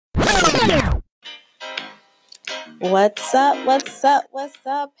What's up? What's up? What's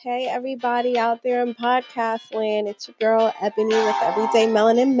up? Hey, everybody out there in podcast land. It's your girl, Ebony, with Everyday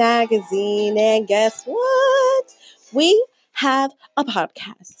Melanin Magazine. And guess what? We have a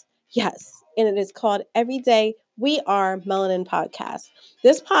podcast. Yes. And it is called Everyday We Are Melanin Podcast.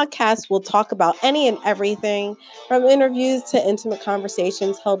 This podcast will talk about any and everything from interviews to intimate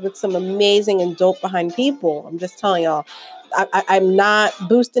conversations held with some amazing and dope behind people. I'm just telling y'all. I'm not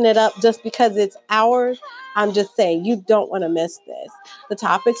boosting it up just because it's ours. I'm just saying you don't want to miss this. The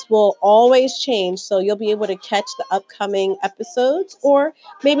topics will always change, so you'll be able to catch the upcoming episodes or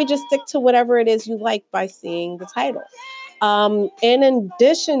maybe just stick to whatever it is you like by seeing the title. In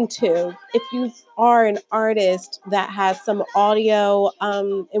addition to, if you are an artist that has some audio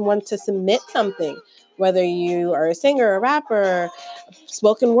and wants to submit something, whether you are a singer, a rapper,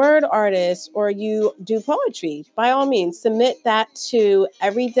 spoken word artist, or you do poetry, by all means, submit that to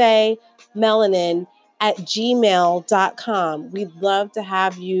everydaymelanin@gmail.com. We'd love to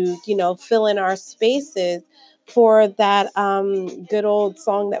have you, fill in our spaces for that good old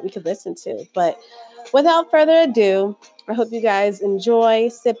song that we could listen to. But without further ado, I hope you guys enjoy,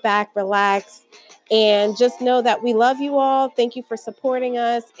 sit back, relax, and just know that we love you all. Thank you for supporting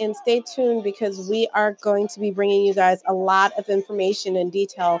us, and stay tuned because we are going to be bringing you guys a lot of information and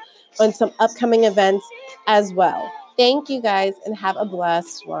detail on some upcoming events as well. Thank you guys, and have a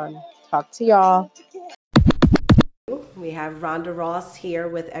blessed one. Talk to y'all. We have Rhonda Ross here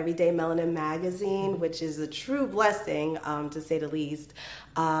with Everyday Melanin Magazine, which is a true blessing, to say the least.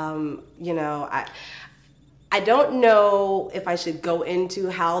 I don't know if I should go into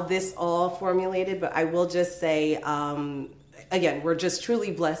how this all formulated, but I will just say, again, we're just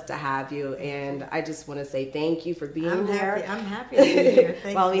truly blessed to have you. And I just want to say thank you for being here. I'm happy to be here.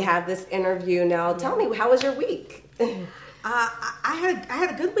 While we have this interview now, tell me, how was your week? I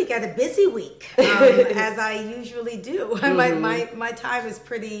had a good week. I had a busy week, as I usually do. Mm-hmm. My time is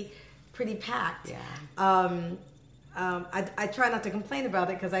pretty packed. Yeah. I try not to complain about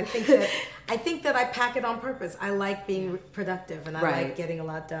it because I think that I pack it on purpose. I like being productive, and I like getting a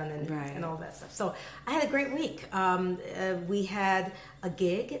lot done and all that stuff. So I had a great week. We had a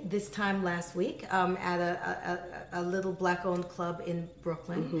gig this time last week at a little Black-owned club in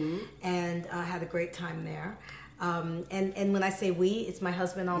Brooklyn, mm-hmm. and had a great time there. And when I say we, it's my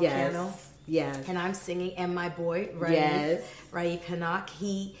husband on piano, and I'm singing, and my boy Raif Hanak.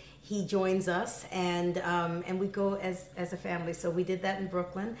 He joins us, and we go as a family. So we did that in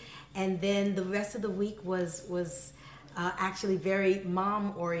Brooklyn, and then the rest of the week was actually very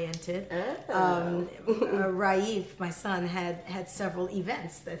mom oriented. Raif, my son, had several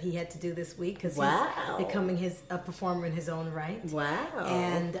events that he had to do this week because he's becoming a performer in his own right. Wow!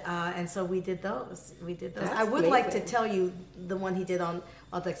 And so we did those. That's I would amazing. Like to tell you the one he did on.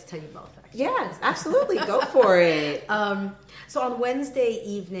 I'd like to tell you both, actually. Yes, absolutely. Go for it. So on Wednesday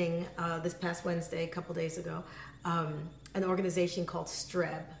evening, this past Wednesday, a couple days ago, an organization called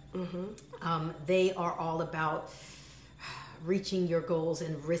STREB, mm-hmm. They are all about reaching your goals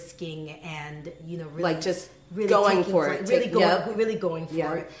and risking and, really going for it. Really going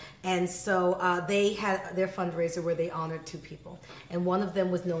for it. And so they had their fundraiser where they honored two people. And one of them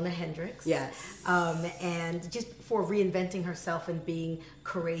was Nona Hendrix. Yes. And just for reinventing herself and being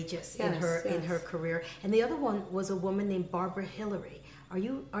courageous in her career. And the other one was a woman named Barbara Hillary. Are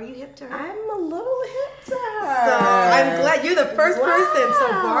you hip to her? I'm a little hip to her. So I'm glad you're the first person.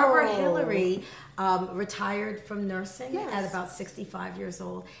 So Barbara Hillary retired from nursing at about 65 years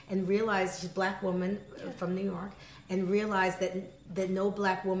old, and realized she's a Black woman from New York, and realized that no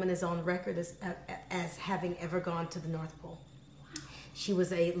Black woman is on record as having ever gone to the North Pole. She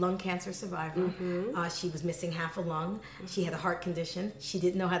was a lung cancer survivor. Mm-hmm. She was missing half a lung. Mm-hmm. She had a heart condition. She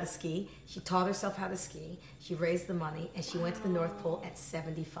didn't know how to ski. She taught herself how to ski. She raised the money, and she went to the North Pole at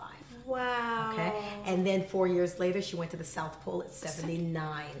 75. Wow. Okay. And then 4 years later, she went to the South Pole at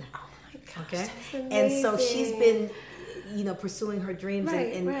 79. Oh my gosh. Okay. And so she's been, pursuing her dreams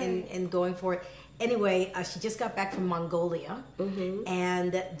and going for it. Anyway, she just got back from Mongolia, mm-hmm.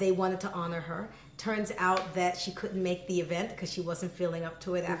 and they wanted to honor her. Turns out that she couldn't make the event because she wasn't feeling up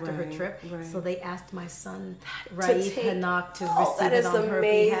to it after her trip. Right. So they asked my son, Raif Hanak, to receive it on her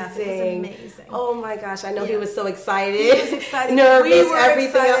behalf. It was amazing. Oh my gosh, I know he was so excited. He was excited. Nervous, we were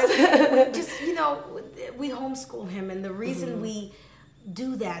everything else. Just, we homeschool him, and the reason mm-hmm. we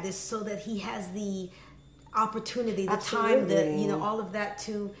do that is so that he has the opportunity, the time, all of that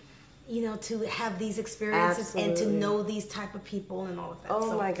to have these experiences and to know these type of people and all of that.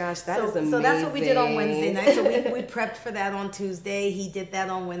 Oh my gosh, that is amazing. So that's what we did on Wednesday night. So we prepped for that on Tuesday. He did that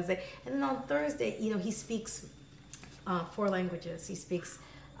on Wednesday. And then on Thursday, he speaks 4 languages. He speaks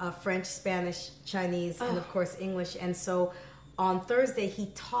French, Spanish, Chinese, and of course English. And so on Thursday, he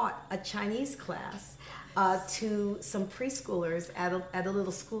taught a Chinese class to some preschoolers at a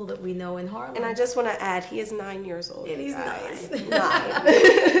little school that we know in Harlem. And I just want to add, he is 9 years old. And he's 9.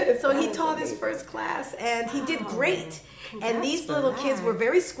 9. So he taught his first class, and he did great. And these little kids were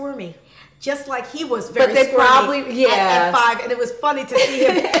very squirmy. Just like he was very squirmy probably, at 5. And it was funny to see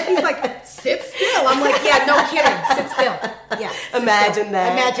him. He's like, sit still. I'm like, yeah, no kidding. Sit still. Yeah. Imagine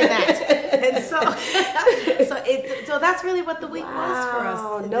that. Imagine that. And so that's really what the week was for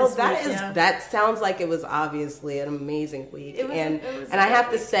us. No, that sounds like it was obviously an amazing week. And I have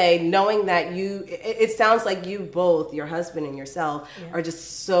to say, knowing that it sounds like you both, your husband and yourself, are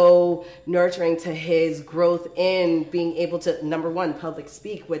just so nurturing to his growth in being able to, number one, public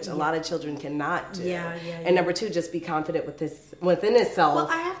speak, which a lot of children cannot do. And number two, just be confident within himself. Well,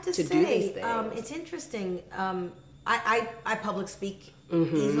 I have to say, do these things. It's interesting. I public speak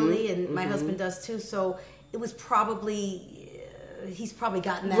easily, and my husband does too. So it was probably he's probably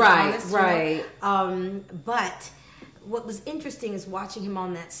gotten that honest, right. But what was interesting is watching him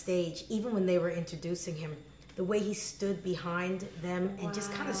on that stage, even when they were introducing him, the way he stood behind them and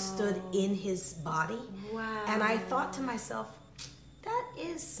just kind of stood in his body. Wow. And I thought to myself, that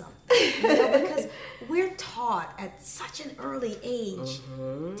is something, because we're taught at such an early age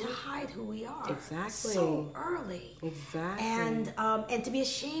to hide who we are. Exactly. So early. Exactly. And to be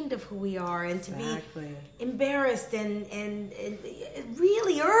ashamed of who we are, and to be embarrassed and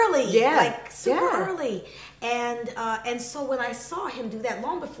really early. Yeah. Like super early. And so when I saw him do that,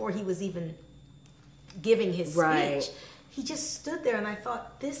 long before he was even giving his speech, he just stood there, and I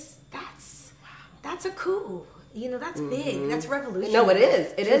thought, that's a coup. That's big. That's revolutionary. No, it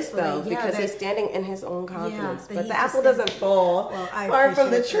is. It is, though, because he's standing in his own confidence. But the apple doesn't fall far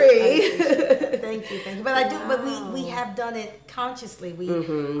from the tree. Thank you. But I do. But we have done it consciously. We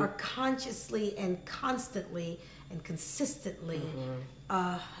are consciously and constantly and consistently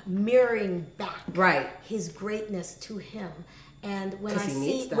mirroring back his greatness to him. And when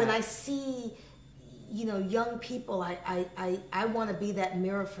I see young people, I want to be that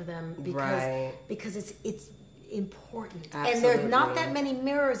mirror for them, because it's important. Absolutely. And there's not that many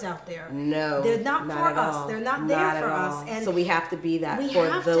mirrors out there. No, they're not for us. They're not there for us. And so we have to be that for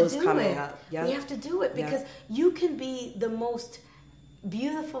those coming up. Yep. We have to do it, because you can be the most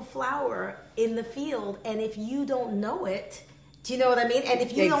beautiful flower in the field, and if you don't know it, do you know what I mean? And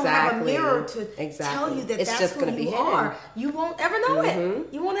if you don't have a mirror to tell you that it's that's just who you are, you won't ever know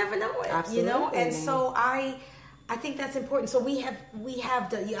it. You won't ever know it. Absolutely. And so I think that's important. So we have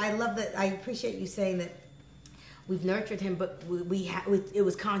done. I love that. I appreciate you saying that. We've nurtured him, but it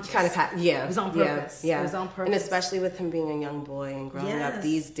was conscious. It was on purpose. Yeah. It was on purpose. And especially with him being a young boy and growing up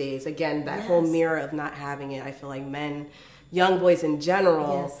these days, again, that whole mirror of not having it. I feel like young boys in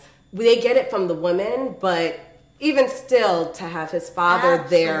general, they get it from the women, but even still, to have his father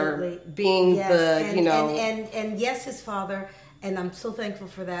there being and yes, his father. And I'm so thankful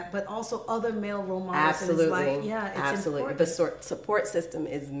for that, but also other male role models in his life. Yeah, it's important. The support system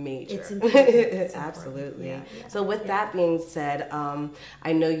is major. It's important. It's Absolutely. Yeah. So with that being said,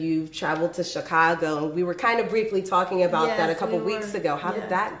 I know you've traveled to Chicago, and we were kind of briefly talking about that a couple weeks ago. How did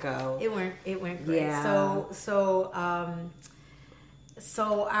that go? It went great. Yeah. So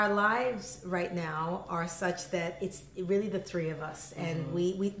our lives right now are such that it's really the three of us, and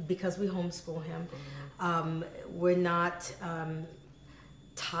we because we homeschool him. We're not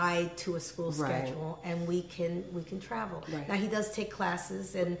tied to a school schedule, and we can travel. Now he does take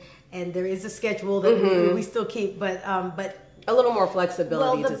classes, and there is a schedule that we still keep, but a little more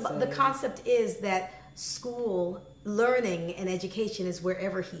flexibility. Well, the concept is that school learning and education is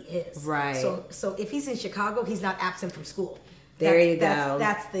wherever he is. Right. So if he's in Chicago, he's not absent from school. There you go.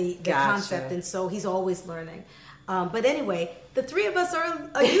 That's the concept, and so he's always learning. But anyway, the three of us are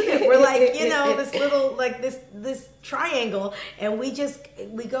a unit. We're like, this little, like this triangle, and we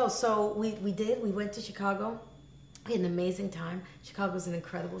go. So we went to Chicago. We had an amazing time. Chicago's an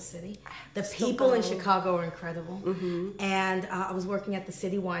incredible city. The people in Chicago are incredible. And I was working at the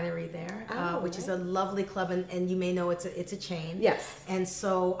City Winery there, which is a lovely club, and you may know it's a chain. Yes. And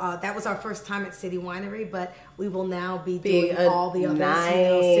so that was our first time at City Winery, but we will now be doing all the others.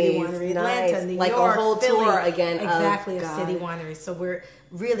 City Winery, Atlanta, New York, a whole Philly, tour again. Exactly, of City Winery. So we're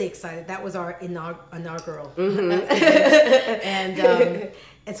really excited. That was our inaugural.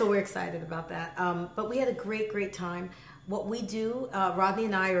 And so we're excited about that. But we had a great time. What we do, Rodney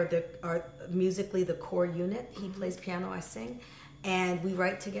and I are musically the core unit. He plays piano, I sing, and we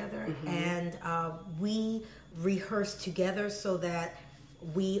write together, and we rehearse together so that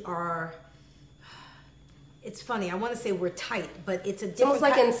we are it's funny. I want to say we're tight, but it's a different. It's almost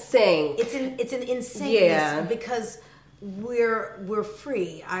like in sync. It's an in sync because we're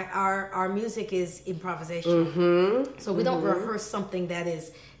free. Our music is improvisation, so we don't rehearse something that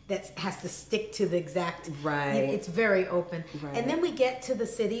has to stick to the exact. Right. It's very open. Right. And then we get to the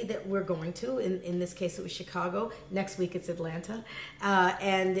city that we're going to. In this case, it was Chicago. Next week, it's Atlanta.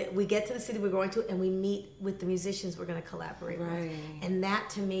 And we get to the city we're going to, and we meet with the musicians we're going to collaborate with. And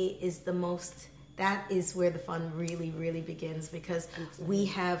that, to me, is the most... That is where the fun really, really begins, because we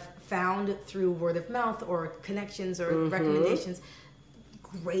have found through word of mouth or connections or recommendations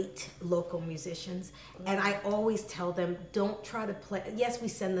great local musicians. And I always tell them, don't try to play. Yes, we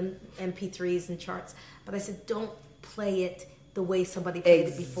send them MP3s and charts, but I said, don't play it the way somebody played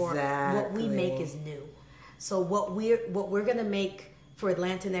it before. What we make is new. So what we're going to make for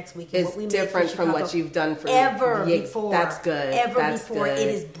Atlanta next week is different from what you've done for before. That's good. That's before. Good. It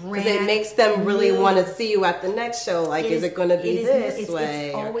is brand new. It makes them really want to see you at the next show. Like, is it going to be this way?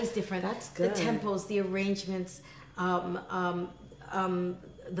 It's always different. That's good. The tempos, the arrangements, the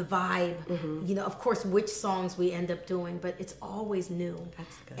vibe. You know, of course, which songs we end up doing, but it's always new.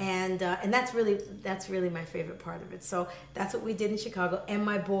 That's good. And that's really my favorite part of it. So that's what we did in Chicago. And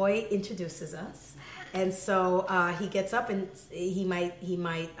my boy introduces us. And so he gets up and he might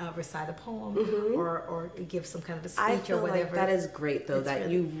recite a poem or give some kind of a speech or whatever. Like that is great, though,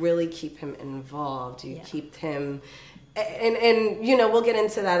 you really keep him involved. You keep him, and you know, we'll get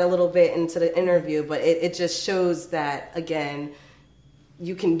into that a little bit into the interview, but it just shows that, again,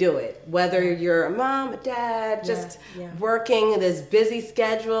 you can do it. Whether you're a mom, a dad, just working this busy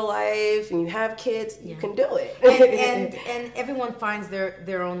schedule life, and you have kids, you can do it. and everyone finds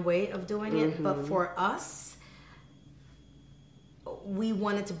their own way of doing it. But for us, we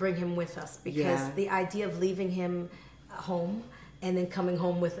wanted to bring him with us because the idea of leaving him home and then coming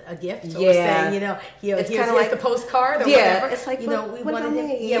home with a gift or saying, it's kind of like the postcard or whatever. It's like, we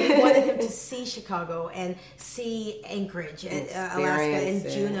wanted him to see Chicago and see Anchorage, and Alaska, and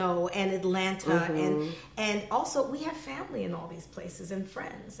Juneau, and Atlanta, and also we have family in all these places and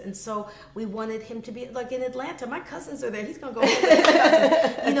friends, and so we wanted him to be like in Atlanta. My cousins are there. He's gonna go home with his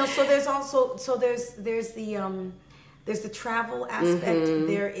cousins. So there's the travel aspect,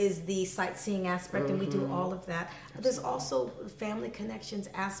 there is the sightseeing aspect, and we do all of that. But there's also family connections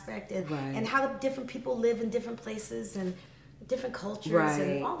aspect, and how different people live in different places and different cultures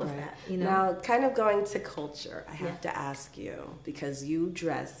and all of that. Now, kind of going to culture, I have to ask you, because you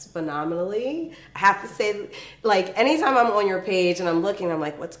dress phenomenally. I have to say, like, anytime I'm on your page and I'm looking, I'm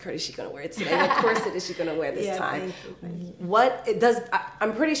like, what skirt is she going to wear today? What corset is she going to wear this time? Thank you. What it does,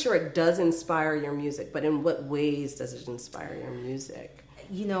 I'm pretty sure it does inspire your music, but in what ways does it inspire your music?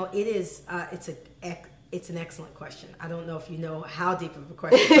 It is, it's an excellent question. I don't know if you know how deep of a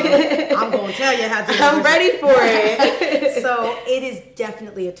question. So I'm going to tell you how deep. I'm ready for it. So it is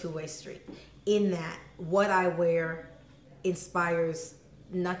definitely a two-way street in that what I wear inspires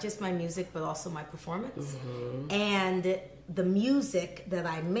not just my music, but also my performance. And the music that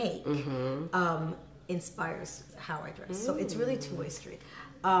I make inspires how I dress. So it's really a two-way street.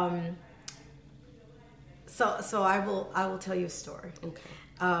 So I will tell you a story. Okay.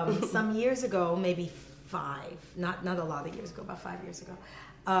 Some years ago, maybe 5, not a lot of years ago, about 5 years ago,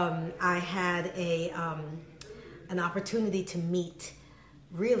 I had an opportunity to meet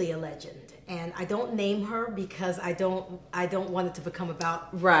really a legend, and I don't name her because I don't want it to become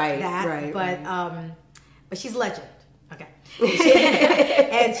about that. But she's a legend. Okay,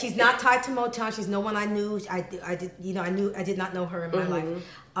 and she's not tied to Motown. She's no one I knew. I did not know her in my life.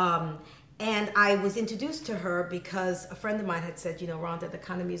 And I was introduced to her because a friend of mine had said, Rhonda, the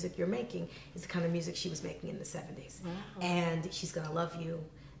kind of music you're making is the kind of music she was making in the 70s. Wow. And she's going to love you.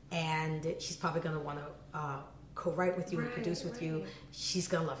 And she's probably going to want to co-write with you and produce with you. She's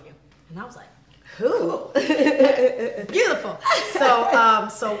going to love you. And I was like, cool. Beautiful. So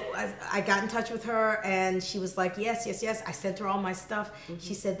I got in touch with her, and she was like, yes. I sent her all my stuff.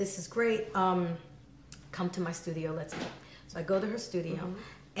 She said, this is great. Come to my studio. Let's meet. So I go to her studio.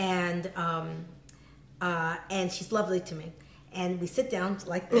 And she's lovely to me. And we sit down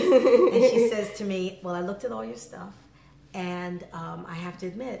like this, and she says to me, well, I looked at all your stuff, and I have to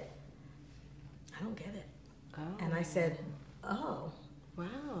admit, I don't get it. Oh. And I said, oh,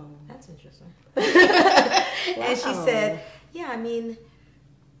 wow, that's interesting. And she said, yeah, I mean,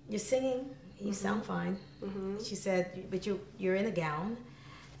 you're singing, you sound fine. She said, but you're in a gown,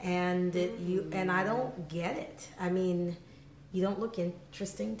 and and I don't get it. I mean, you don't look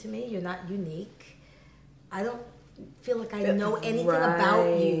interesting to me. You're not unique. I don't feel like I know anything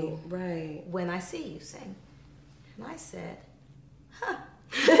about you when I see you sing. And I said, huh.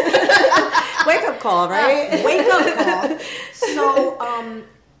 Wake up call, right? Wake up call. So,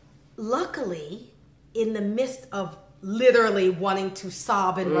 luckily, in the midst of literally wanting to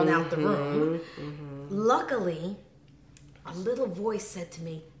sob and run out the room, luckily, a little voice said to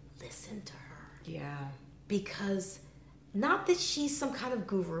me, listen to her. Yeah. Because not that she's some kind of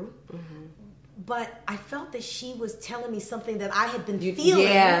guru, but I felt that she was telling me something that I had been feeling.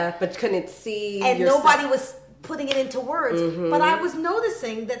 Yeah, but couldn't see. And nobody was putting it into words. But I was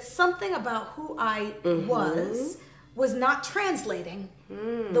noticing that something about who I was not translating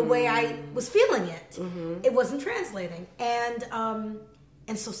the way I was feeling it. It wasn't translating. And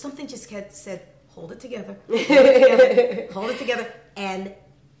so something just said, hold it together, hold it together, and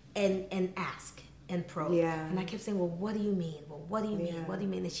ask and probe. Yeah. And I kept saying, well, what do you mean? Well, what do you mean? What do you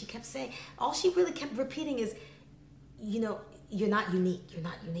mean? And she kept saying, all she really kept repeating is, you're not unique. You're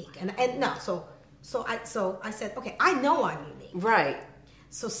not unique. And no, so I said, okay, I know I'm unique. Right.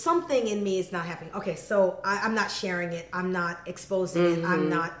 So something in me is not happening. Okay, so I'm not sharing it. I'm not exposing it. I'm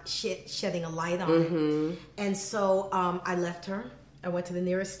not shedding a light on it. And so I left her. I went to the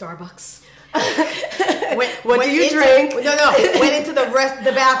nearest Starbucks. What do you drink? No. Went into the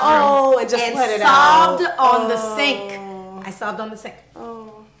bathroom. Oh, and just let it out. Sobbed on the sink. I sobbed on the sink.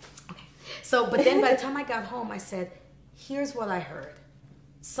 Oh. Okay. So, but then by the time I got home, I said, here's what I heard.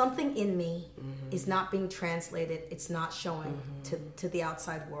 Something in me is not being translated. It's not showing to the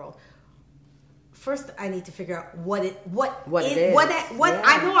outside world. First, I need to figure out what it is.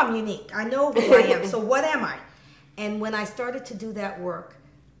 I know I'm unique. I know who I am. So what am I? And when I started to do that work,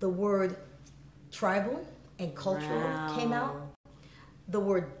 the word tribal and cultural came out. The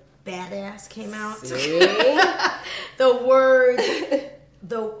word badass came out. The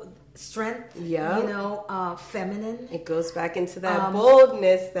strength, feminine. It goes back into that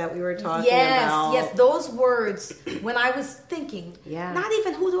boldness that we were talking about. Yes, those words, when I was thinking, not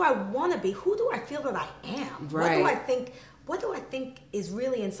even who do I want to be, who do I feel that I am? Right. What do I think is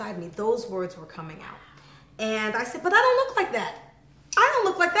really inside me? Those words were coming out. And I said, but I don't look like that.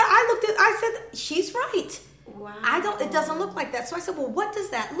 I said, she's right. Wow. It doesn't look like that. So I said, well, what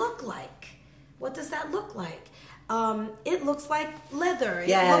does that look like? It looks like leather.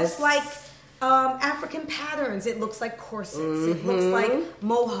 Yes. It looks like African patterns. It looks like corsets. It looks like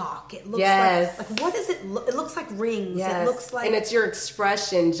mohawk. It looks like what does it look? It looks like rings. Yes. It looks like, and it's your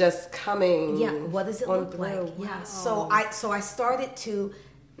expression just coming. Yeah. What does it look like? Wow. Yeah. So I started to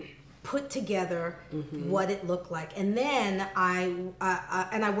put together what it looked like, and then I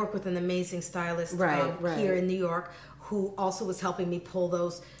work with an amazing stylist here in New York who also was helping me pull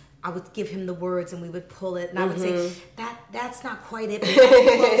those. I would give him the words and we would pull it, and I would say that's not quite it, but that's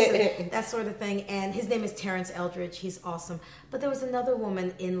close, and that sort of thing. And his name is Terrence Eldridge. He's awesome. But there was another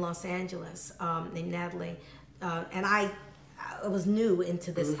woman in Los Angeles named Natalie, and I was new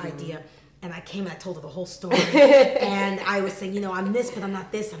into this idea. And I came and I told her the whole story. And I was saying, I'm this, but I'm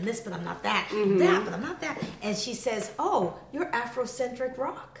not this. I'm this, but I'm not that. That, but I'm not that. And she says, oh, you're Afrocentric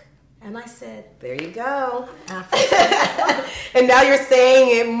rock. And I said, there you go. Afrocentric rock. And now you're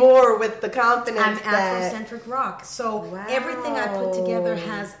saying it more with the confidence. I'm Afrocentric rock. So everything I put together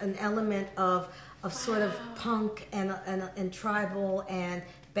has an element of sort of punk and tribal and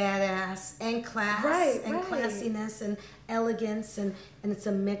badass and class and classiness and elegance and it's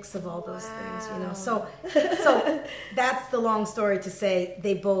a mix of all those things, So that's the long story to say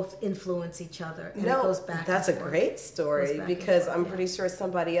they both influence each other, and it goes back. That's a great story, because I'm pretty sure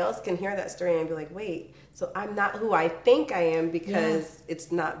somebody else can hear that story and be like, wait, so I'm not who I think I am because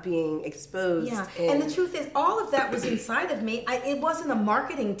it's not being exposed. Yeah, and the truth is, all of that was inside of me. It wasn't a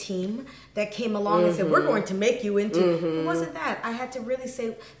marketing team that came along and said, we're going to make you into. It wasn't that. I had to really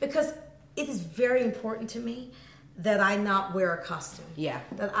say, because it is very important to me that I not wear a costume. Yeah.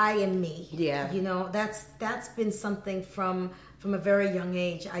 That I am me. Yeah. That's been something from a very young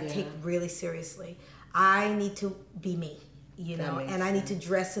age I take really seriously. I need to be me, and I need to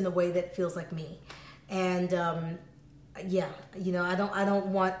dress in a way that feels like me. And I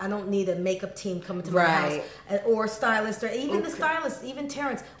don't need a makeup team coming to my house or a stylist, or even the stylist, even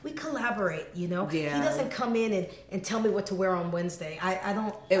Terrence. We collaborate, He doesn't come in and tell me what to wear on Wednesday. I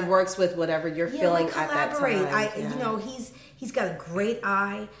don't. It works with whatever you're feeling at that time. He's got a great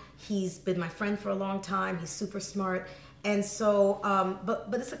eye. He's been my friend for a long time. He's super smart. And so, but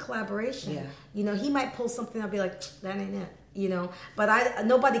it's a collaboration. Yeah. He might pull something. I'll be like, that ain't it. But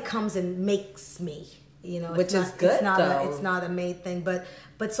nobody comes and makes me. Which is good. It's not a made thing, but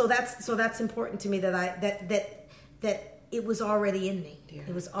so that's important to me that it was already in me. Yeah.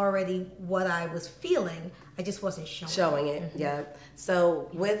 It was already what I was feeling. I just wasn't showing it. Mm-hmm. Yeah. So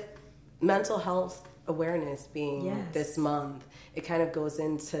with mental health awareness being this month, it kind of goes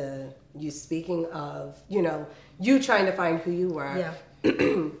into you speaking of, you trying to find who you were,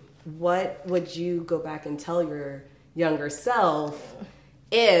 what would you go back and tell your younger self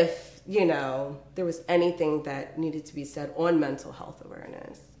if, there was anything that needed to be said on mental health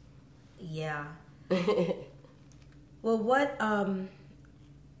awareness? Yeah. Well, what, I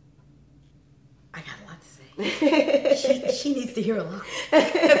got a lot to say. she needs to hear a lot,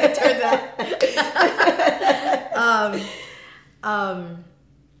 as it turns out.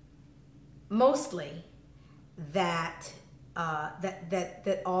 Mostly that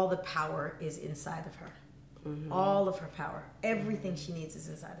all the power is inside of her. Mm-hmm. All of her power, everything she needs is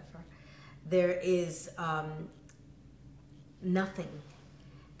inside of her. There is nothing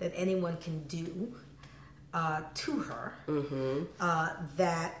that anyone can do to her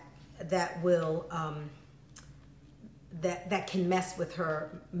that will that can mess with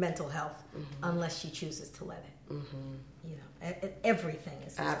her mental health unless she chooses to let it. Everything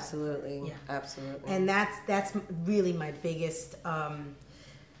is absolutely, absolutely, and that's really my biggest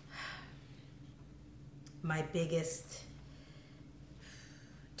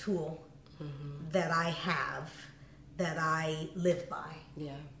tool that I have, that I live by.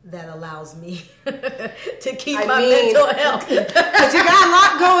 Yeah, that allows me to keep my mental health. Because you got a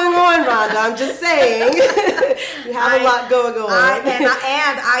lot going on, Rhonda. I'm just saying, you have a lot going on. And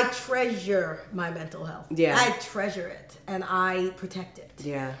I treasure my mental health. Yeah, I treasure it and I protect it.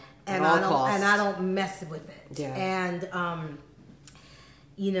 Yeah, and I don't mess with it. Yeah, and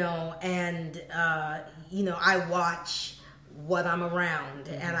I watch what I'm around,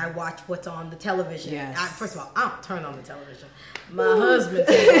 and I watch what's on the television. Yes. First of all, I don't turn on the television. My husband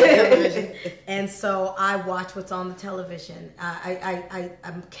turns on the television, and so I watch what's on the television.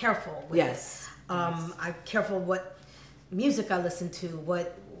 I'm careful with it. I'm careful what music I listen to,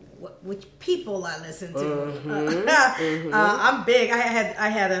 which people I listen to. I'm big. I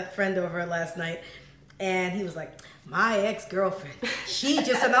had a friend over last night, and he was like, my ex-girlfriend, she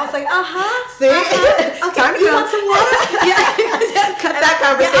just, and I was like, see, okay, time to go. Want some water? Cut that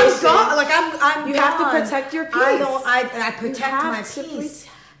conversation. I'm you have to protect your peace. I protect my peace.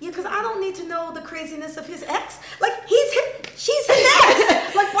 Yeah, because I don't need to know the craziness of his ex. Like, she's his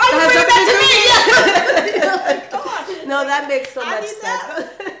ex. Like, why are you bringing that to me? No, that makes so much sense.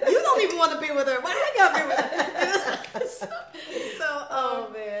 You don't even want to be with her. Why do I gotta be with her?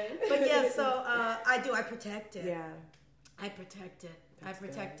 But yeah, so I do. I protect it. Yeah, I protect it. I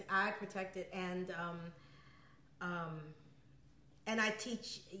protect it, and I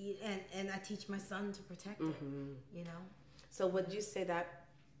teach and I teach my son to protect it. So would you say that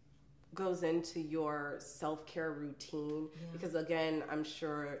goes into your self-care routine? Yeah. Because again, I'm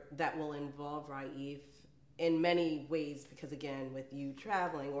sure that will involve Raif in many ways, because again, with you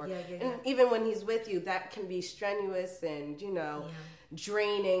traveling and even when he's with you, that can be strenuous and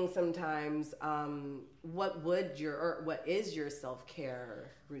draining sometimes. What is your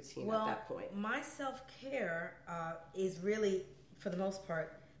self-care routine at that point? My self-care is really, for the most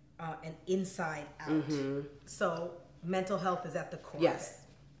part, an inside out. So mental health is at the core. Yes.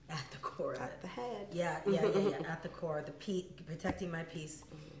 At the core. At the head. Yeah. At the core, protecting my peace.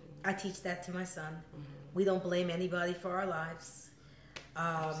 I teach that to my son. We don't blame anybody for our lives.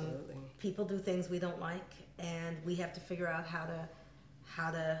 Absolutely. People do things we don't like, and we have to figure out how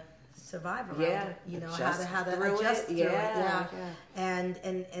to survive around it. How to adjust through it. Yeah.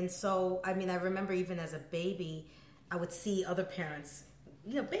 And so, I mean, I remember even as a baby, I would see other parents,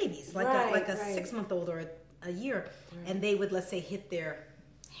 babies, like a 6-month-old or a year, and they would, let's say, hit their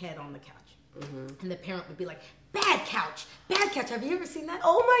head on the couch. And the parent would be like, bad couch. Have you ever seen that?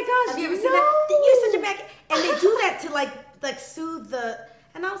 Oh my gosh. Have you ever seen that? You're such a bad couch. And they do that to like soothe the,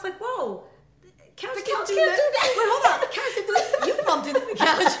 and I was like, whoa, couch can't do that. Wait, hold on. The couch can do it. You bumped into the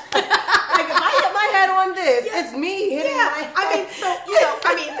couch. Like, if I hit my head on this, it's me hitting my head.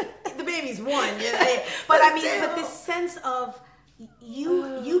 I mean, the baby's one, but but this sense of,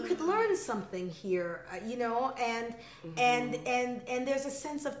 you could learn something here, and there's a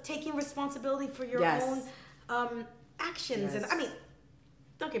sense of taking responsibility for your own actions. And I mean,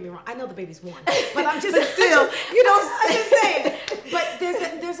 don't get me wrong, I know the baby's one, but I'm just still, I'm just saying. But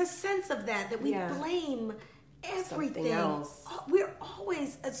there's a sense of that we blame everything. We're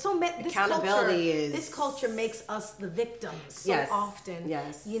always this culture makes us the victims so often.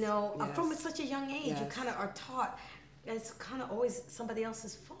 Yes. From such a young age, you kind of are taught. It's kind of always somebody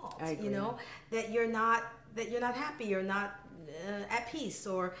else's fault, that you're not happy, you're not at peace,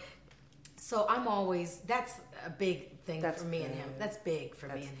 or so I'm always, that's a big thing for me and him. That's big for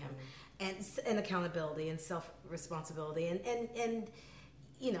me and him, and accountability and self responsibility, and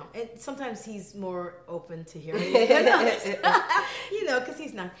you know, and sometimes he's more open to hearing it than others, you know, because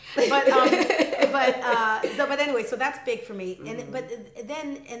he's not. But anyway, so that's big for me. And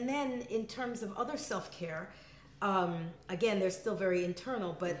then in terms of other self-care, again, they're still very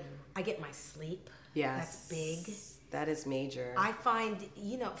internal, but I get my sleep. Yes, that's big. That is major. I find,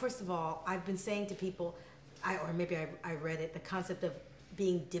 you know, first of all, I've been saying to people, or maybe I read it, the concept of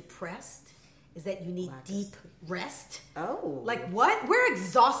being depressed is that you need deep rest. Oh. Like what? We're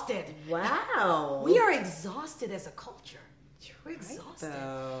exhausted. Wow. We are exhausted as a culture. We're exhausted.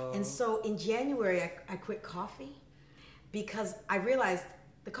 Though. And so in January, I quit coffee because I realized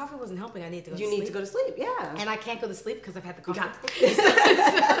the coffee wasn't helping. I need to go to sleep. You need to go to sleep, yeah. And I can't go to sleep because I've had the coffee.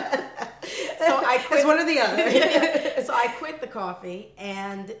 So I quit. It's one or the other. So I quit the coffee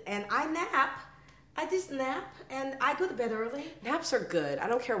and I nap. I just nap and I go to bed early. Naps are good. I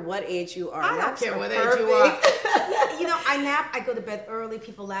don't care what age you are. I don't care what age you are. You know, I nap. I go to bed early.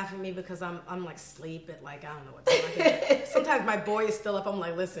 People laugh at me because I'm like sleep at like, I don't know what time. Sometimes my boy is still up. I'm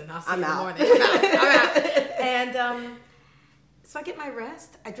like, listen, I'll see you in the morning. I'm out. And so I get my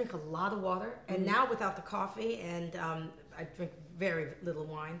rest. I drink a lot of water. And now without the coffee and I drink very little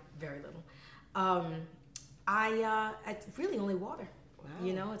wine, very little. It's really only water. Wow.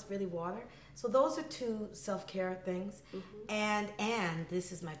 You know, it's really water. So those are two self-care things. And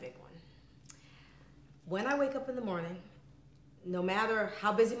this is my big one. When I wake up in the morning, no matter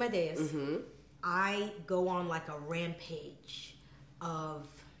how busy my day is, I go on like a rampage of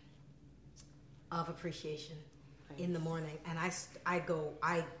appreciation in the morning. And I go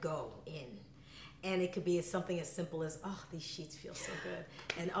in. And it could be something as simple as, oh, these sheets feel so good.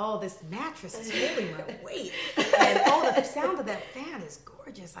 And, oh, this mattress is holding my weight. And, oh, the sound of that fan is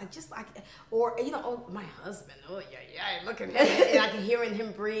gorgeous. I just like it. Or, you know, oh, my husband, oh, yeah, look at him. And I can hear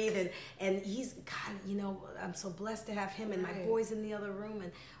him breathe. And he's, God, you know, I'm so blessed to have him. And my boy's in the other room.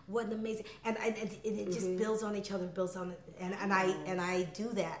 And what an amazing, and it just builds on each other, builds on it. And I do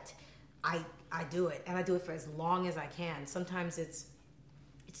that. I do it. And I do it for as long as I can. Sometimes it's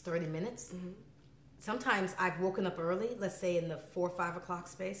 30 minutes. Sometimes I've woken up early, let's say in the 4 or 5 o'clock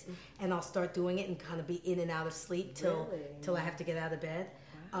space, and I'll start doing it and kind of be in and out of sleep till I have to get out of bed.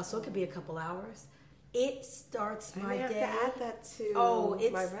 Wow. So it could be a couple hours. It starts my day. I have to add that to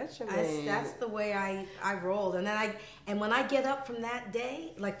my regimen. That's the way I roll. And then when I get up from that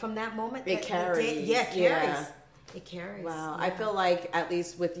day, like from that moment, it carries. It carries. Yeah. It carries. Wow. Yeah. I feel like at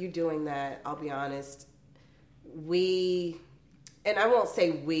least with you doing that, I'll be honest, and I won't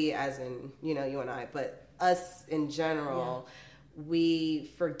say we as in, you know, you and I, but us in general, we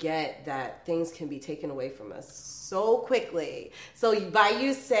forget that things can be taken away from us so quickly. So by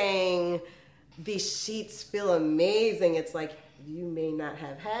you saying these sheets feel amazing, it's like you may not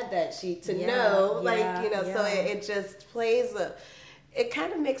have had that sheet to know. Like, you know, so it just plays it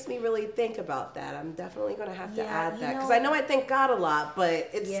kind of makes me really think about that. I'm definitely going to have to add that. Because I know I thank God a lot, but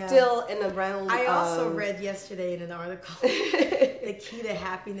it's still in the realm I also read yesterday in an article, the key to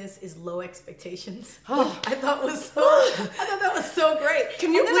happiness is low expectations. I thought that was so great.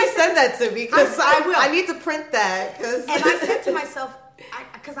 Can you please send that to me? Because I need to print that. And I said to myself,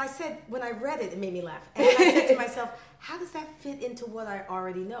 because I said, when I read it, it made me laugh. And I said to myself, how does that fit into what I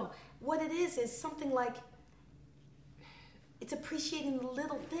already know? What it is something like, it's appreciating the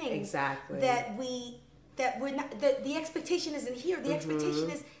little things exactly that we're not. The expectation isn't here. The expectation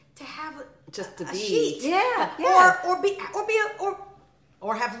is to have a sheet,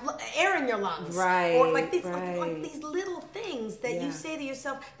 or have air in your lungs, right? Or like these little things that you say to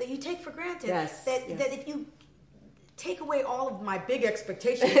yourself that you take for granted. That if you take away all of my big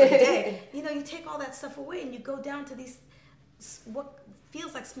expectations for the day, you know, you take all that stuff away and you go down to these what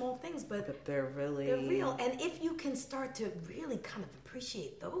feels like small things, but they're real. And if you can start to really kind of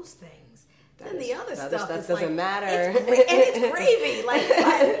appreciate those things, then the other stuff doesn't matter. And it's gravy.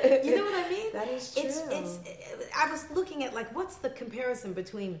 Like, you know what I mean? That is true. I was looking at like, what's the comparison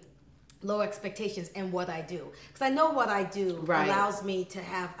between low expectations and what I do? Because I know what I do allows me to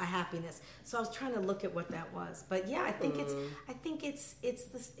have a happiness. So I was trying to look at what that was. But yeah, I think it's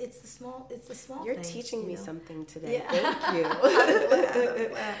the small You're things, teaching me know? something today. Yeah. Thank you. I'm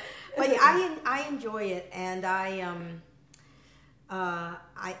glad. But yeah, I enjoy it, and I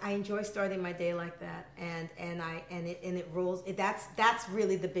enjoy starting my day like that, and it rolls. That's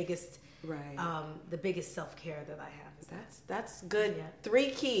really the biggest the biggest self-care that I have. That's good. Yeah. 3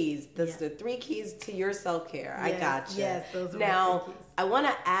 keys. That's the 3 keys to your self-care. Yes, I gotcha. Yes, those are now, my 3 keys. I want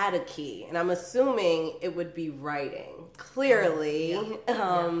to add a key, and I'm assuming it would be writing. Clearly.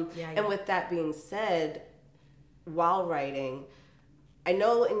 And with that being said, while writing, I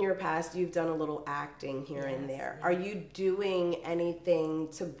know in your past you've done a little acting here and there. Yes. Are you doing anything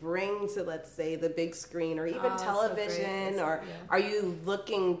to bring to, let's say, the big screen or even television? Or are you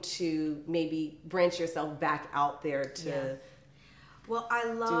looking to maybe branch yourself back out there to... Yeah. Well,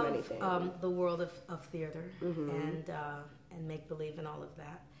 I love the world of theater and make believe and all of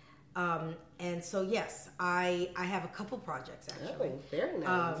that. And so, yes, I have a couple projects actually. Oh, very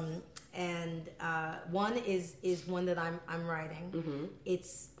nice. And one is one that I'm writing.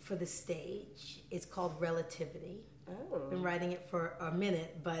 It's for the stage. It's called Relativity. Oh. I've been writing it for a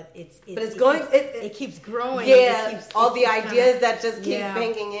minute, but it keeps growing. Yeah, all the ideas that just keep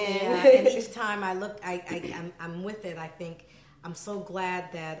banging in. Yeah, and each time I look, I'm with it. I think I'm so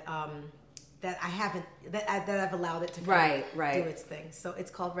glad that that I've allowed it to do its thing. So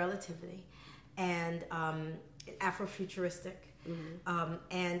it's called Relativity, and Afrofuturistic,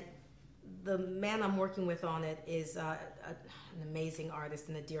 and the man I'm working with on it is an amazing artist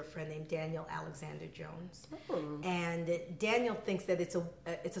and a dear friend named Daniel Alexander Jones. Oh. And Daniel thinks that it's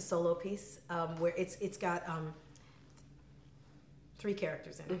a solo piece where it's got 3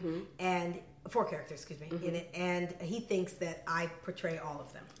 characters in it and 4 characters, in it, and he thinks that I portray all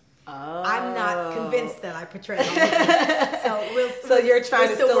of them. Oh. I'm not convinced that I portray all of them. So you're trying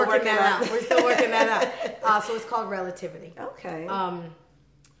to still work that out. We're still working that out. So it's called Relativity. Okay.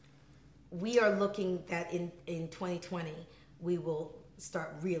 We are looking that in 2020 we will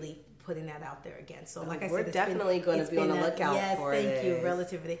start really putting that out there again. So like I said, we're definitely going to be on the lookout for it. Yes, thank you,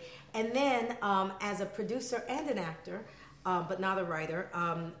 Relativity. And then as a producer and an actor, but not a writer,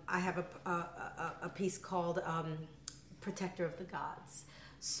 I have a piece called Protector of the Gods.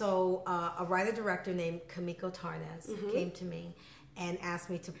 So a writer-director named Kamiko Tarnes came to me and asked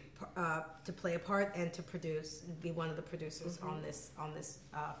me to play a part and to produce, be one of the producers on this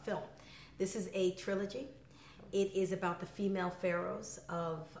film. This is a trilogy. It is about the female pharaohs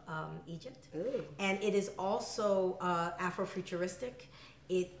of Egypt. Ooh. And it is also Afrofuturistic.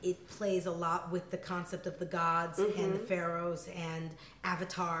 It plays a lot with the concept of the gods and the pharaohs and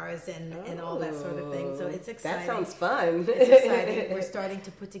avatars and all that sort of thing. So it's exciting. That sounds fun. It's exciting. We're starting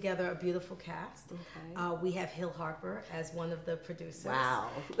to put together a beautiful cast. Okay. We have Hill Harper as one of the producers.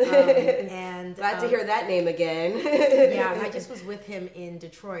 Wow. And glad to hear that name again. Yeah, and I just was with him in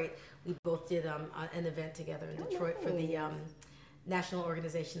Detroit. We both did an event together in Detroit for the National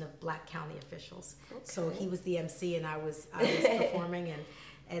Organization of Black County Officials. Okay. So he was the MC and I was performing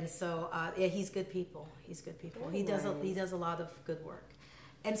and so he's good people. He's good people. He does a lot of good work.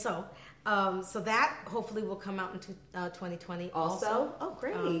 And so that hopefully will come out in 2020 also. Oh,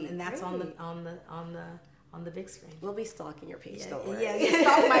 great. And that's great. on the big screen. We'll be stalking your page, don't worry. Yeah,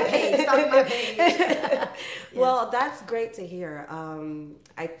 stalk my page. Yes. Well, that's great to hear.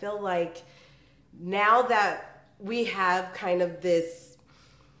 I feel like now that we have kind of this,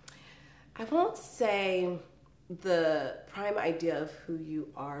 I won't say the prime idea of who you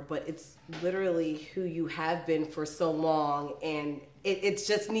are, but it's literally who you have been for so long, and it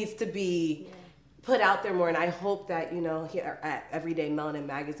just needs to be put out there more. And I hope that, here at Everyday Melanin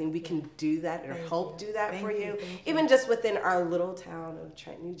Magazine, we can do that or do that for you. Even just within our little town of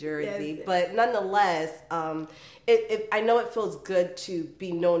Trenton, New Jersey. Yes. But nonetheless, I know it feels good to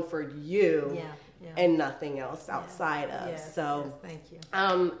be known for you. Yeah. And nothing else outside of. Yes, so, thank you.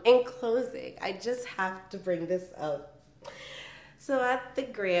 In closing, I just have to bring this up. So at the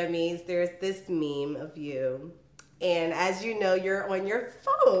Grammys, there's this meme of you, and as you know, you're on your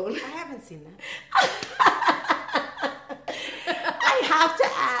phone. I haven't seen that. I have to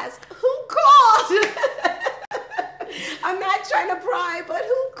ask, who called? I'm not trying to pry, but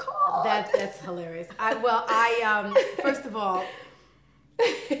who called? That's hilarious. First of all,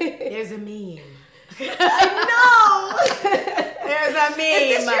 there's a meme. I know. There's a meme.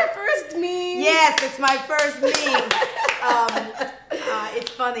 Is this your first meme? Yes, it's my first meme. It's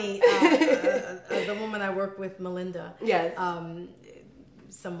funny. The woman I work with, Melinda. Yes.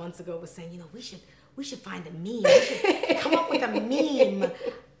 Some months ago was saying, we should find a meme. We should come up with a meme,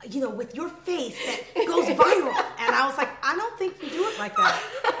 with your face that goes viral. And I was like, I don't think you do it like that.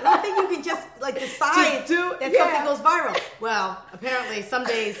 I don't think you can just decide that something goes viral. Well, apparently some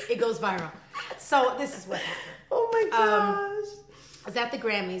days it goes viral. So this is what happened. Oh my gosh. I was at the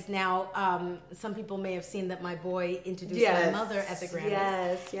Grammys. Now, some people may have seen that my boy introduced my mother at the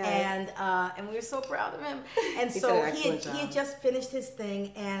Grammys. Yes. And we were so proud of him. And so he had just finished his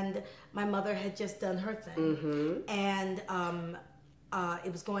thing, and my mother had just done her thing. Mm-hmm. And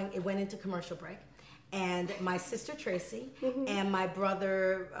it went into commercial break. And my sister Tracy and my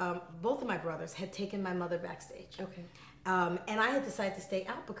brother, both of my brothers, had taken my mother backstage. Okay. And I had decided to stay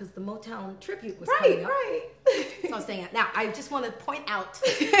out because the Motown tribute was coming up. Right. So I was staying out. Now, I just want to point out,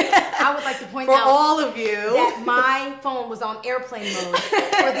 I would like to point out for all of you that my phone was on airplane mode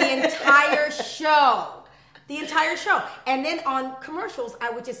for the entire show. The entire show. And then on commercials, I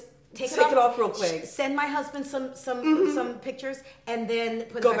would just take it off real quick. Send my husband some pictures, and then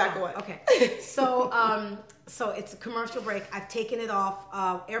put it back on. away. Okay. So it's a commercial break. I've taken it off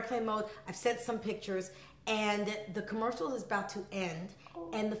airplane mode. I've sent some pictures. And the commercial is about to end,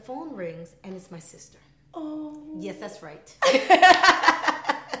 and the phone rings, and it's my sister. Oh. Yes, that's right.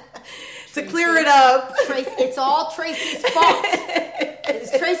 To clear it up. It's all Tracy's fault.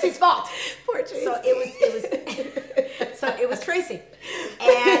 It's Tracy's fault. Poor Tracy. So it was Tracy.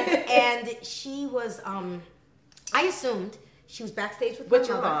 And she was, I assumed she was backstage with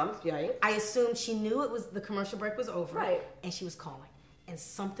your mom, right? I assumed she knew the commercial break was over. Right. And she was calling. And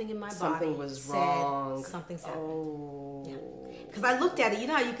something in my body something was wrong. Something's happened. Oh. Because I looked at it. You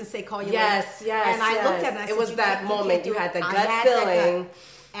know how you can say call your yes, later? Yes, and I looked at it. And I said, it was that moment. You had the gut feeling.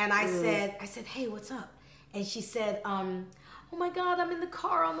 And I said, hey, what's up? And she said, oh my God, I'm in the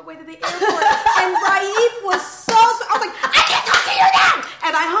car on the way to the airport. And Raif was so, I was like, I can't talk to you now.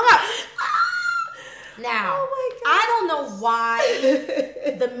 And I hung up. Now, I don't know why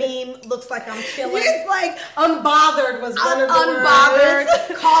the meme looks like I'm chilling. It's like unbothered was one of the unbothered,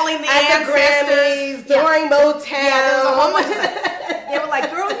 words. Calling the ancestors during Motown. Yeah, there was a whole bunch of that. They were like,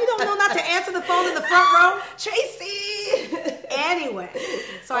 girl, you don't know not to answer the phone in the front row? Tracy! Anyway,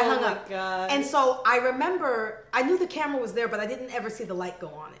 so I hung up. God. And so I remember, I knew the camera was there, but I didn't ever see the light go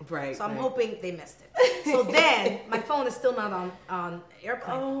on it. Right. So I'm hoping they missed it. So then, my phone is still not on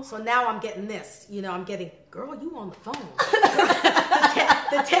airplane. Oh. So now I'm getting this. I'm getting, girl, you on the phone.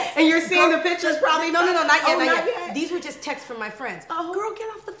 the text. And you're seeing the pictures probably? No, not yet, not yet. These were just texts from my friends. Oh. Girl, get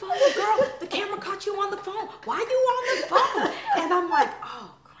off the phone. Girl, the camera caught you on the phone. Why are you on the phone? And I'm like,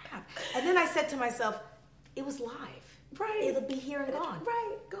 oh, crap. And then I said to myself, it was live. Right. It'll be here and gone.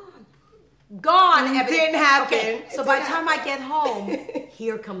 Right. Gone. It didn't happen. Okay. So by the time I get home,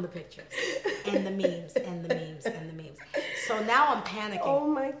 here come the pictures and the memes and the memes and the memes. So now I'm panicking. Oh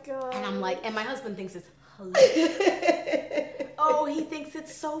my God. And I'm like, and my husband thinks it's hilarious. Oh, he thinks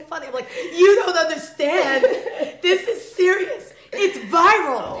it's so funny. I'm like, you don't understand. This is serious. It's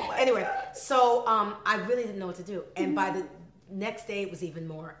viral. Oh anyway, God. So I really didn't know what to do. And by the next day it was even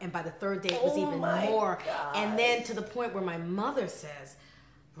more, and by the third day it was even more. God. And then to the point where my mother says,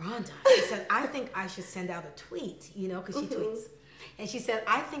 Rhonda, she said, I think I should send out a tweet, because she tweets. And she said,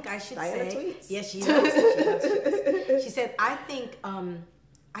 I think I should Diana say, tweets. yes, she does. She said, I think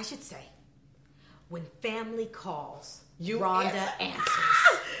I should say, when family calls, Rhonda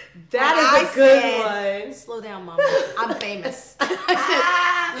answers. That is a good one. Slow down, Mama. I'm famous. I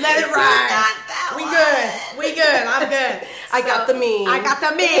said, let it ride. We good. I'm good. I got the meme.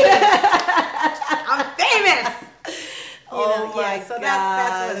 I'm famous. My so God.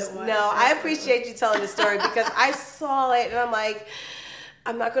 That's what it was. No, I appreciate you telling the story because I saw it and I'm like,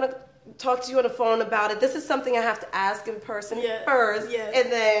 I'm not going to talk to you on the phone about it. This is something I have to ask in person first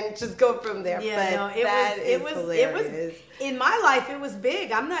and then just go from there. But it was hilarious. In my life, it was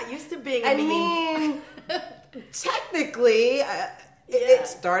big. I'm not used to being a meme. Technically, it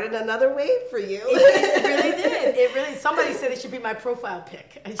started another wave for you. It really did. Somebody said it should be my profile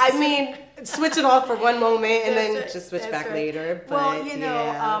pic. Switch it off for one moment and then just switch back later. But,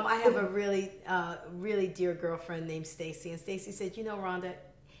 I have a really, really dear girlfriend named Stacy, and Stacy said, Rhonda,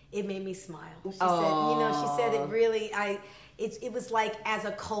 it made me smile. She said it really, it was like as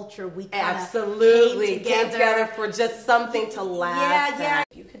a culture we kind of came together for just something to laugh at.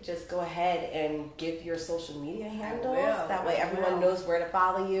 You could just go ahead and give your social media handles. That way everyone knows where to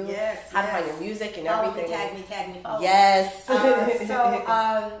follow you. How to find your music and everything. Tag me. Follow yes.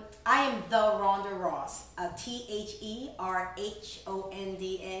 I am the Rhonda Ross.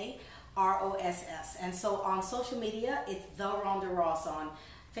 TheRhondaRoss. And so on social media, it's the Rhonda Ross on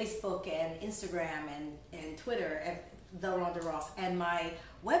Facebook and Instagram and Twitter. The Rhonda Ross, and my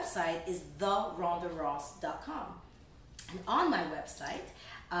website is therhondaross.com. And on my website,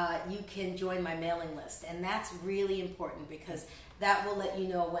 you can join my mailing list, and that's really important because that will let you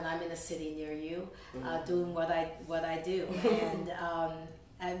know when I'm in a city near you, doing what I do,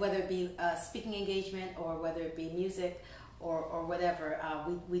 and whether it be a speaking engagement or whether it be music or whatever.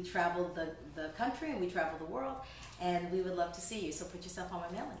 We travel the country and we travel the world, and we would love to see you. So put yourself on my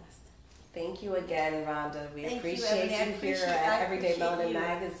mailing list. Thank you again, Rhonda. We appreciate you here at Everyday Melanin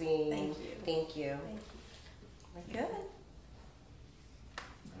Magazine. Thank you. We're good.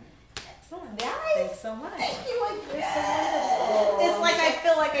 Excellent. Nice. Thanks so much. Thank you again. It's like I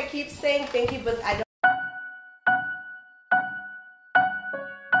feel like I keep saying thank you, but I don't.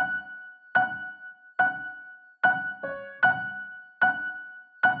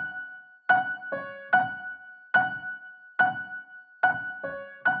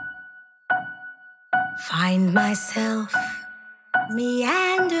 find myself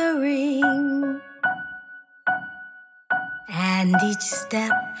meandering, and each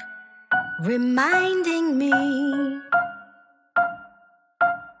step reminding me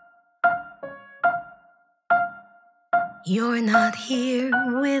you're not here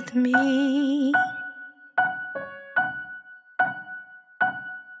with me.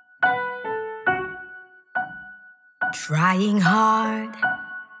 Trying hard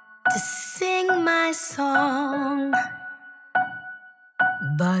to sing my song,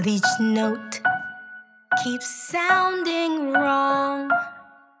 but each note keeps sounding wrong.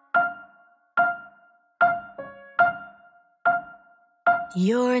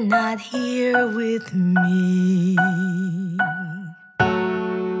 You're not here with me.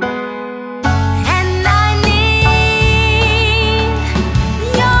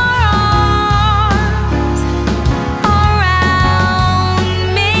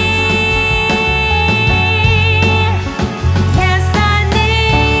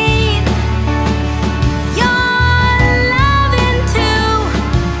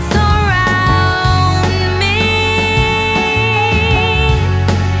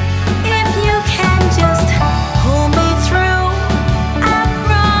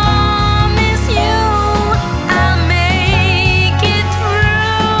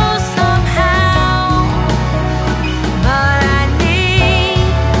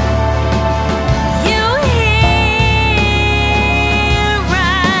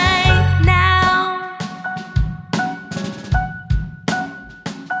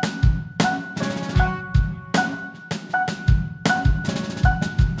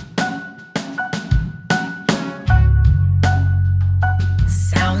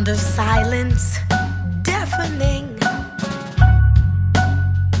 Of silence deafening,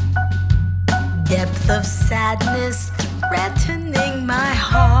 depth of sadness threatening my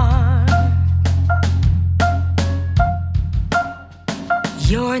heart.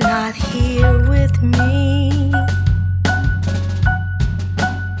 You're not here with me.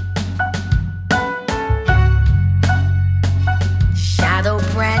 Shadow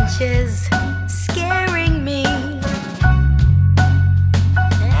branches scaring me,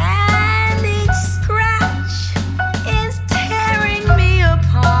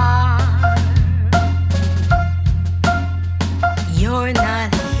 you're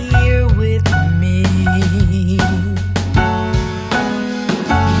not here with me.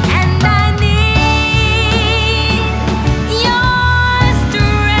 And I need your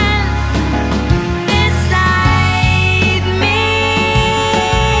strength beside me.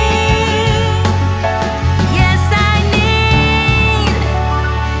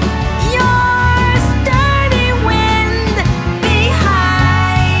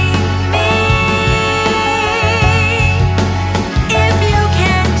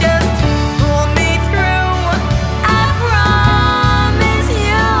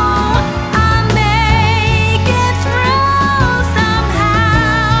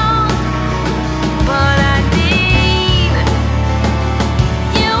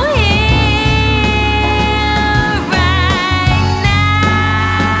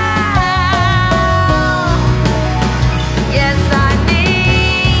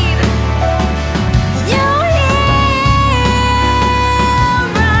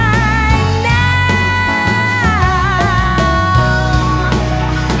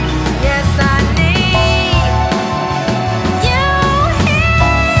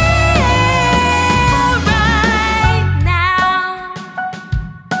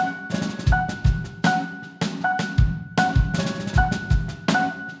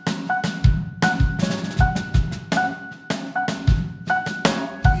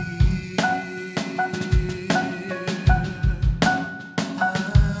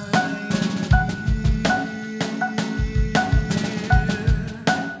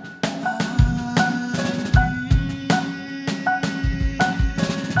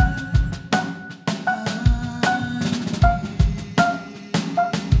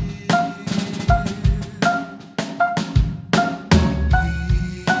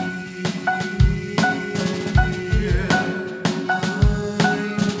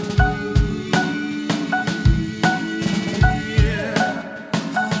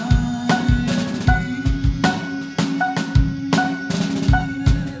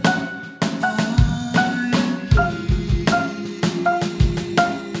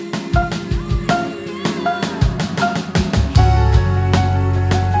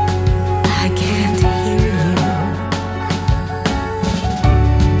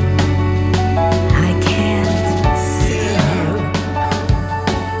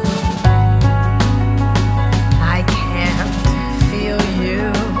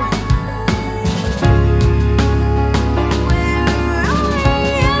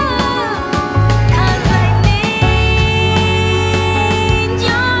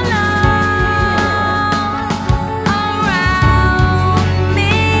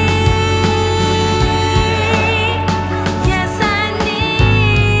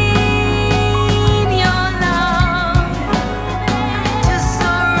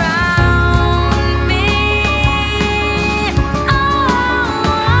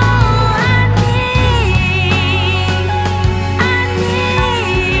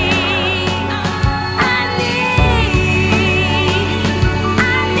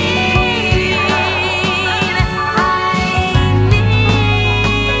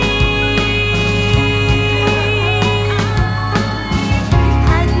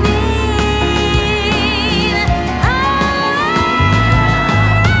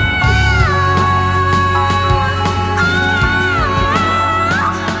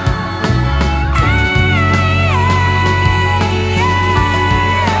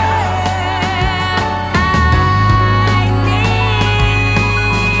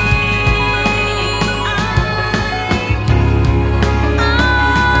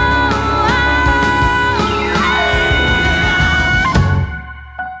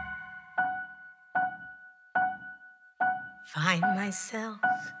 find myself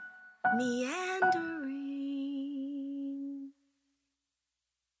meandering